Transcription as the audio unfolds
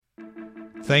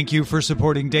Thank you for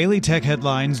supporting Daily Tech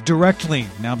Headlines directly.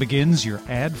 Now begins your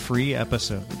ad-free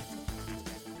episode.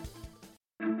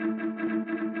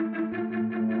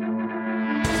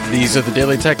 These are the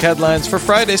Daily Tech Headlines for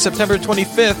Friday, September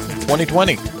 25th,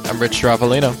 2020. I'm Rich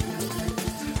Straffolino.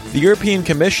 The European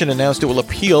Commission announced it will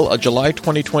appeal a July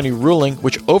 2020 ruling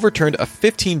which overturned a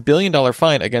 $15 billion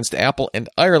fine against Apple and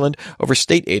Ireland over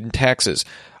state aid and taxes.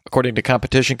 According to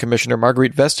Competition Commissioner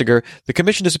Margrethe Vestager, the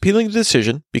Commission is appealing the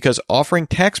decision because offering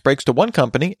tax breaks to one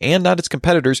company and not its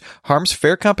competitors harms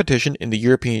fair competition in the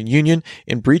European Union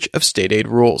in breach of state aid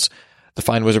rules. The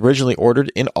fine was originally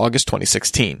ordered in August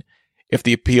 2016. If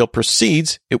the appeal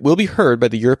proceeds, it will be heard by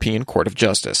the European Court of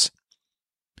Justice.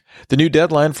 The new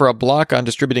deadline for a block on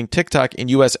distributing TikTok in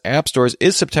U.S. app stores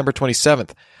is September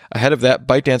 27th. Ahead of that,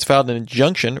 ByteDance filed an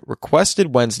injunction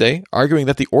requested Wednesday, arguing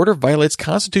that the order violates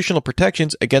constitutional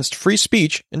protections against free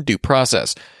speech and due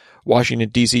process. Washington,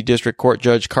 D.C. District Court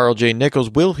Judge Carl J. Nichols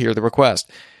will hear the request.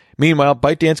 Meanwhile,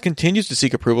 ByteDance continues to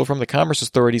seek approval from the commerce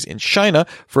authorities in China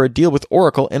for a deal with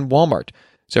Oracle and Walmart.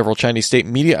 Several Chinese state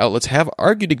media outlets have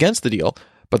argued against the deal,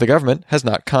 but the government has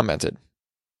not commented.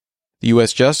 The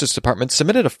U.S. Justice Department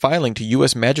submitted a filing to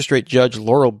U.S. Magistrate Judge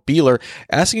Laurel Beeler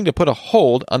asking to put a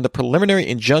hold on the preliminary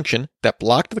injunction that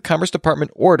blocked the Commerce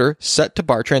Department order set to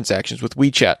bar transactions with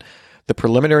WeChat. The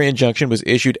preliminary injunction was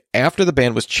issued after the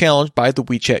ban was challenged by the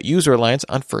WeChat User Alliance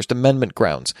on First Amendment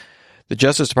grounds. The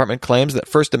Justice Department claims that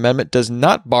First Amendment does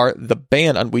not bar the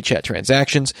ban on WeChat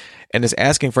transactions and is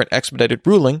asking for an expedited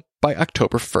ruling by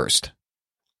October 1st.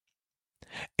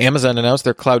 Amazon announced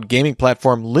their cloud gaming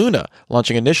platform Luna,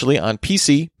 launching initially on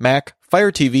PC, Mac,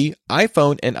 Fire TV,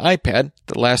 iPhone, and iPad,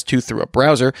 the last two through a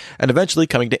browser, and eventually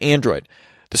coming to Android.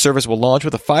 The service will launch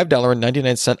with a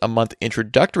 $5.99 a month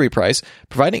introductory price,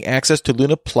 providing access to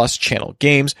Luna Plus channel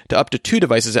games to up to 2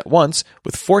 devices at once,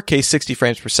 with 4K 60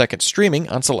 frames per second streaming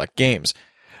on select games.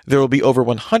 There will be over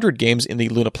 100 games in the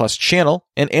Luna Plus channel,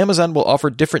 and Amazon will offer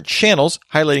different channels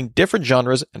highlighting different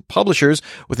genres and publishers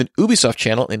with an Ubisoft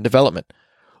channel in development.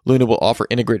 Luna will offer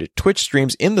integrated Twitch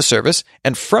streams in the service,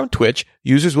 and from Twitch,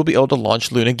 users will be able to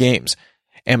launch Luna games.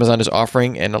 Amazon is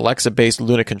offering an Alexa-based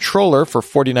Luna controller for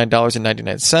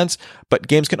 $49.99, but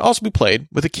games can also be played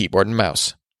with a keyboard and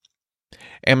mouse.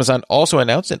 Amazon also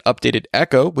announced an updated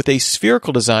Echo with a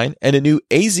spherical design and a new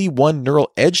AZ1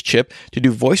 Neural Edge chip to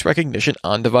do voice recognition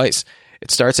on device.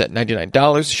 It starts at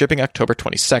 $99, shipping October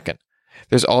 22nd.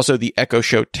 There's also the Echo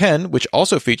Show 10, which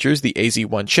also features the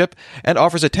AZ1 chip and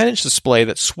offers a 10-inch display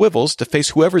that swivels to face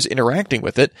whoever's interacting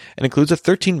with it and includes a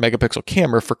 13-megapixel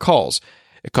camera for calls.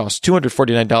 It costs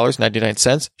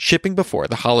 $249.99, shipping before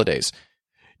the holidays.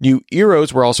 New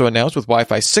Eros were also announced with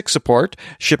Wi-Fi 6 support,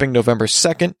 shipping November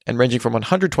 2nd and ranging from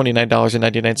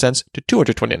 $129.99 to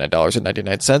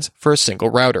 $229.99 for a single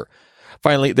router.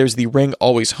 Finally, there's the Ring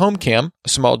Always Home Cam, a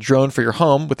small drone for your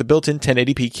home with a built-in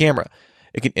 1080p camera.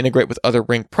 It can integrate with other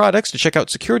Ring products to check out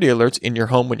security alerts in your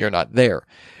home when you're not there.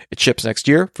 It ships next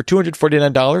year for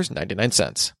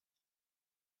 $249.99.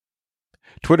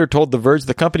 Twitter told The Verge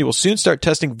the company will soon start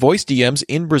testing voice DMs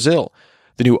in Brazil.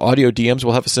 The new audio DMs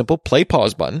will have a simple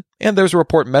play-pause button, and there's a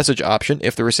report message option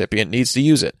if the recipient needs to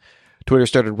use it. Twitter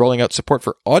started rolling out support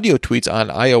for audio tweets on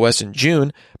iOS in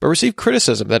June, but received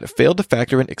criticism that it failed to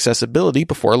factor in accessibility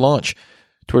before launch.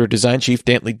 Twitter design chief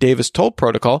Dantley Davis told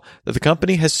Protocol that the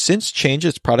company has since changed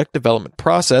its product development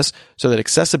process so that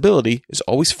accessibility is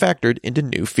always factored into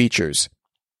new features.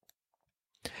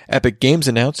 Epic Games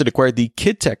announced it acquired the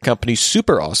kid tech company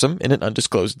Super Awesome in an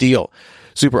undisclosed deal.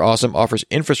 Super Awesome offers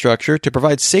infrastructure to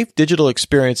provide safe digital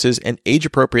experiences and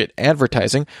age-appropriate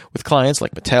advertising with clients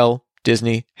like Mattel,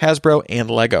 Disney, Hasbro, and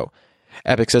Lego.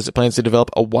 Epic says it plans to develop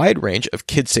a wide range of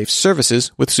kid-safe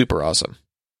services with Super Awesome.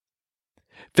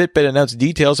 Fitbit announced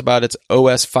details about its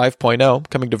OS 5.0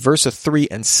 coming to Versa 3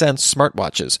 and Sense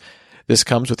smartwatches. This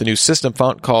comes with a new system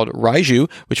font called Raiju,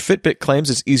 which Fitbit claims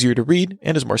is easier to read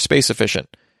and is more space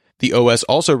efficient. The OS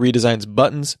also redesigns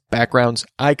buttons, backgrounds,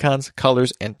 icons,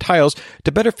 colors, and tiles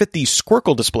to better fit the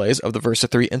squircle displays of the Versa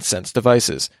 3 and Sense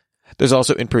devices. There's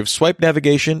also improved swipe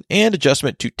navigation and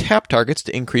adjustment to tap targets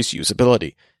to increase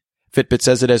usability. Fitbit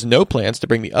says it has no plans to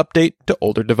bring the update to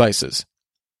older devices.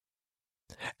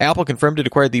 Apple confirmed it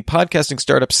acquired the podcasting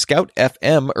startup Scout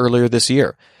FM earlier this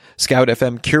year. Scout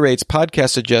FM curates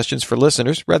podcast suggestions for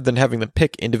listeners rather than having them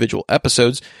pick individual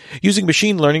episodes, using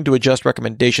machine learning to adjust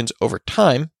recommendations over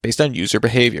time based on user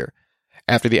behavior.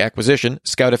 After the acquisition,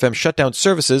 Scout FM shut down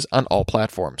services on all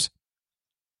platforms.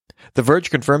 The Verge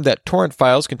confirmed that torrent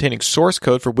files containing source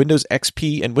code for Windows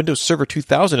XP and Windows Server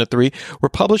 2003 were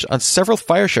published on several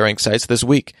file sharing sites this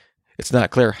week. It's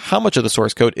not clear how much of the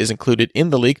source code is included in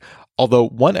the leak, although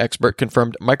one expert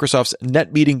confirmed Microsoft's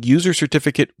NetMeeting user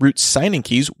certificate root signing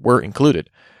keys were included.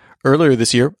 Earlier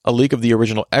this year, a leak of the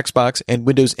original Xbox and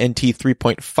Windows NT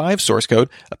 3.5 source code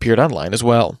appeared online as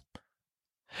well.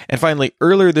 And finally,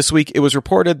 earlier this week, it was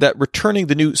reported that returning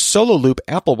the new Solo Loop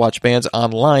Apple Watch bands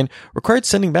online required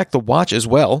sending back the watch as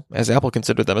well, as Apple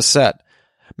considered them a set.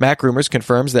 Mac Rumors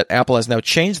confirms that Apple has now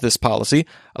changed this policy,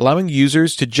 allowing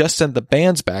users to just send the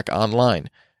bands back online.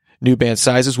 New band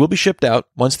sizes will be shipped out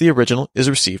once the original is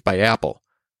received by Apple.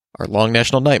 Our long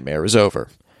national nightmare is over.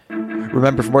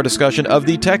 Remember, for more discussion of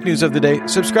the tech news of the day,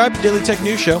 subscribe to Daily Tech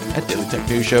News Show at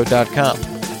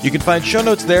dailytechnewsshow.com. You can find show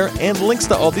notes there and links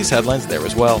to all these headlines there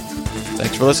as well.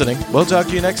 Thanks for listening. We'll talk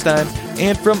to you next time.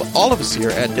 And from all of us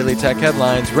here at Daily Tech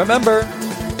Headlines, remember,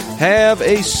 have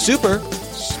a super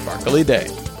sparkly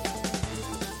day.